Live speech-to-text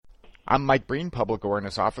I'm Mike Breen, Public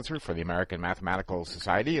Awareness Officer for the American Mathematical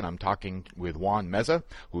Society, and I'm talking with Juan Meza,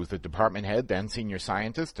 who's the Department Head and Senior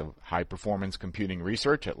Scientist of High Performance Computing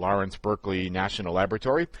Research at Lawrence Berkeley National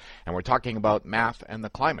Laboratory, and we're talking about math and the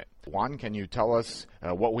climate. Juan, can you tell us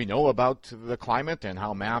what we know about the climate and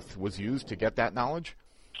how math was used to get that knowledge?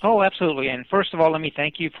 Oh, absolutely. And first of all, let me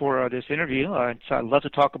thank you for this interview. I'd love to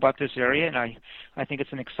talk about this area, and I think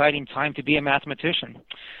it's an exciting time to be a mathematician.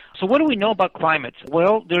 So what do we know about climate?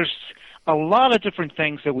 Well, there's a lot of different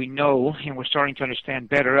things that we know, and we're starting to understand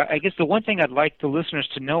better. I guess the one thing I'd like the listeners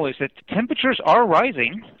to know is that temperatures are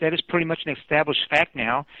rising. That is pretty much an established fact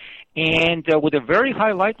now, and with a very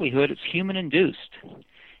high likelihood, it's human-induced.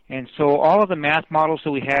 And so all of the math models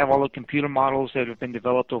that we have, all the computer models that have been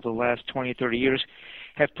developed over the last 20 or 30 years,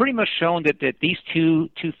 have pretty much shown that these two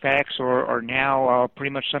facts are now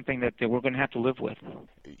pretty much something that we're going to have to live with.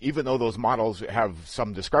 Even though those models have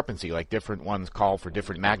some discrepancy, like different ones call for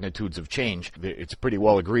different magnitudes of change, it's pretty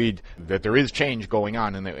well agreed that there is change going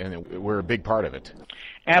on, and we're a big part of it.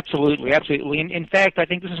 Absolutely, absolutely. In fact, I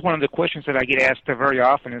think this is one of the questions that I get asked very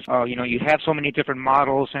often is, you have so many different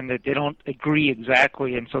models and that they don't agree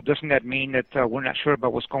exactly, and so doesn't that mean that we're not sure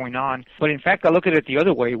about what's going on? But in fact, I look at it the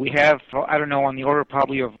other way. We have, on the order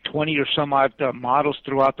probably of 20 or some odd models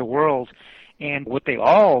throughout the world, and what they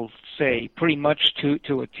all say pretty much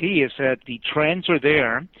to a T is that the trends are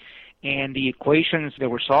there, and the equations that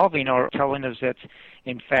we're solving are telling us that,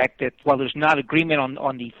 in fact, that while there's not agreement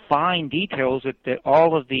on the fine details, that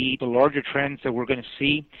all of the larger trends that we're going to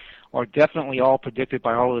see are definitely all predicted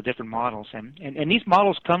by all of the different models. And these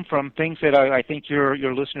models come from things that I think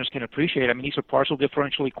your listeners can appreciate. I mean, these are partial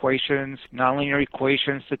differential equations, nonlinear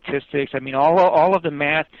equations, statistics. I mean, all of the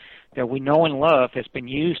math that we know and love has been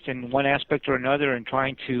used in one aspect or another in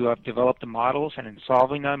trying to develop the models and in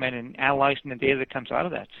solving them and in analyzing the data that comes out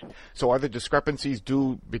of that. So are the discrepancies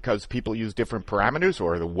due because people use different parameters,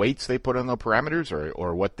 or the weights they put on the parameters,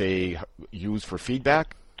 or what they use for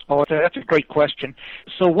feedback? Oh, that's a great question.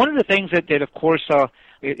 So one of the things that of course,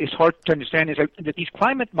 is hard to understand is that these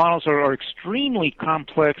climate models are extremely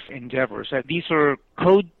complex endeavors. These are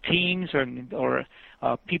code teams or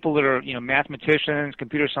people that are, mathematicians,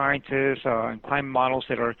 computer scientists, and climate models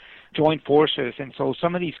that are joint forces. And so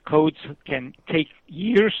some of these codes can take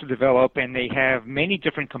years to develop, and they have many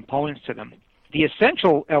different components to them. The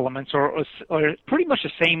essential elements are pretty much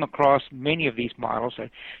the same across many of these models.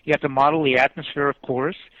 You have to model the atmosphere, of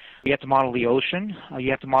course. You have to model the ocean.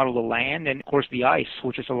 You have to model the land, and of course the ice,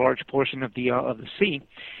 which is a large portion of the sea.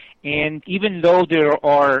 And even though there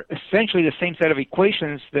are essentially the same set of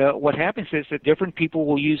equations, what happens is that different people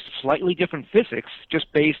will use slightly different physics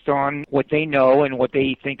just based on what they know and what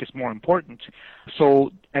they think is more important.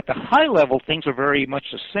 So at the high level, things are very much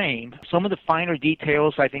the same. Some of the finer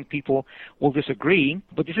details, I think people will disagree,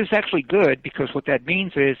 but this is actually good because what that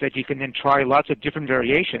means is that you can then try lots of different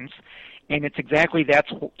variations. And that's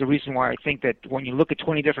the reason why I think that when you look at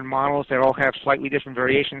 20 different models that all have slightly different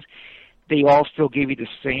variations, they all still give you the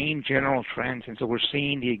same general trends, and so we're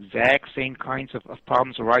seeing the exact same kinds of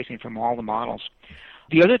problems arising from all the models.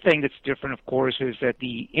 The other thing that's different, of course, is that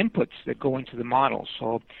the inputs that go into the models.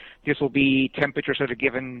 So this will be temperatures at a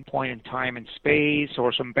given point in time and space,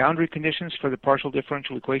 or some boundary conditions for the partial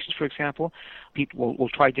differential equations, for example. People will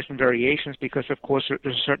try different variations because, of course,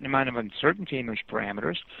 there's a certain amount of uncertainty in those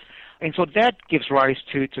parameters. And so that gives rise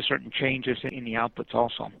to certain changes in the outputs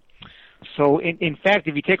also. So, in fact,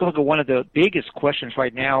 if you take a look at one of the biggest questions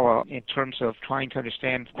right now in terms of trying to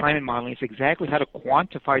understand climate modeling, is exactly how to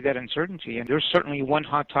quantify that uncertainty. And there's certainly one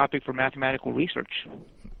hot topic for mathematical research.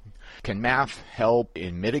 Can math help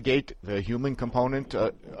in mitigate the human component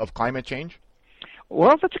of climate change?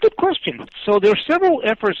 Well, that's a good question. So there are several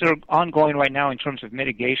efforts that are ongoing right now in terms of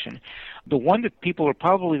mitigation. The one that people are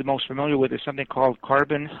probably the most familiar with is something called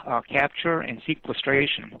carbon capture and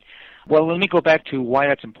sequestration. Well, let me go back to why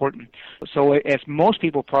that's important. So as most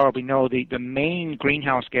people probably know, the main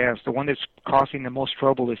greenhouse gas, the one that's causing the most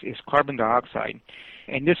trouble is carbon dioxide.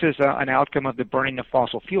 And this is an outcome of the burning of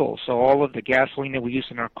fossil fuels. So all of the gasoline that we use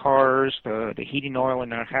in our cars, the heating oil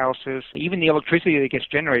in our houses, even the electricity that gets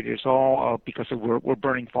generated is all because we're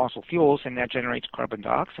burning fossil fuels, and that generates carbon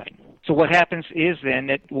dioxide. So what happens is then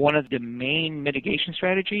that one of the main mitigation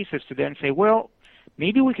strategies is to then say, well,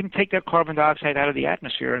 maybe we can take that carbon dioxide out of the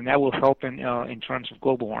atmosphere, and that will help in terms of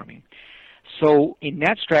global warming. So in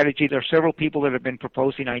that strategy, there are several people that have been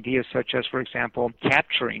proposing ideas such as, for example,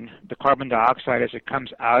 capturing the carbon dioxide as it comes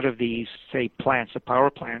out of these, say, plants, the power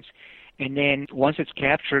plants, and then once it's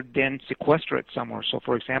captured, then sequester it somewhere. So,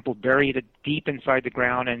 for example, bury it deep inside the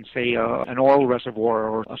ground in, say, an oil reservoir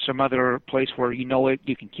or some other place where you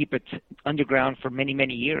can keep it underground for many,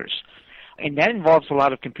 many years. And that involves a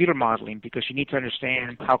lot of computer modeling because you need to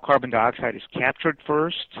understand how carbon dioxide is captured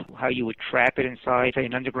first, how you would trap it inside, say,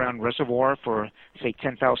 an underground reservoir for, say,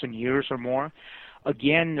 10,000 years or more.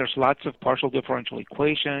 Again, there's lots of partial differential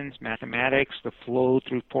equations, mathematics, the flow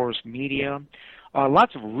through porous media,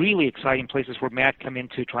 lots of really exciting places where math come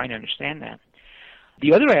into trying to understand that.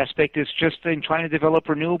 The other aspect is just in trying to develop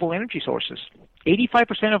renewable energy sources.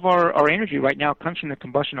 85% of our energy right now comes from the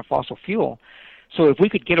combustion of fossil fuel. So if we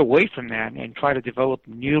could get away from that and try to develop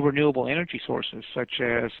new renewable energy sources such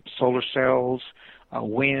as solar cells,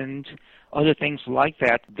 wind, other things like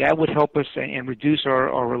that, that would help us and reduce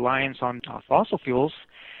our reliance on fossil fuels.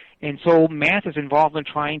 And so math is involved in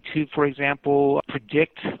trying to, for example,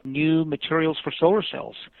 predict new materials for solar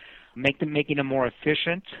cells, making them more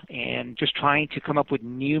efficient, and just trying to come up with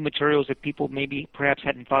new materials that people maybe perhaps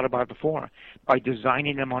hadn't thought about before by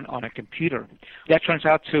designing them on a computer. That turns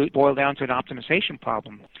out to boil down to an optimization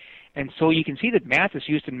problem. And so you can see that math is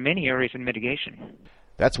used in many areas in mitigation.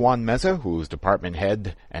 That's Juan Meza, who's department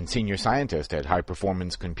head and senior scientist at High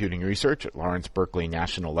Performance Computing Research at Lawrence Berkeley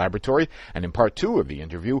National Laboratory. And in part 2 of the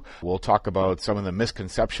interview, we'll talk about some of the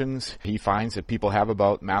misconceptions he finds that people have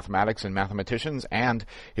about mathematics and mathematicians and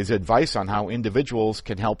his advice on how individuals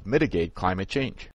can help mitigate climate change.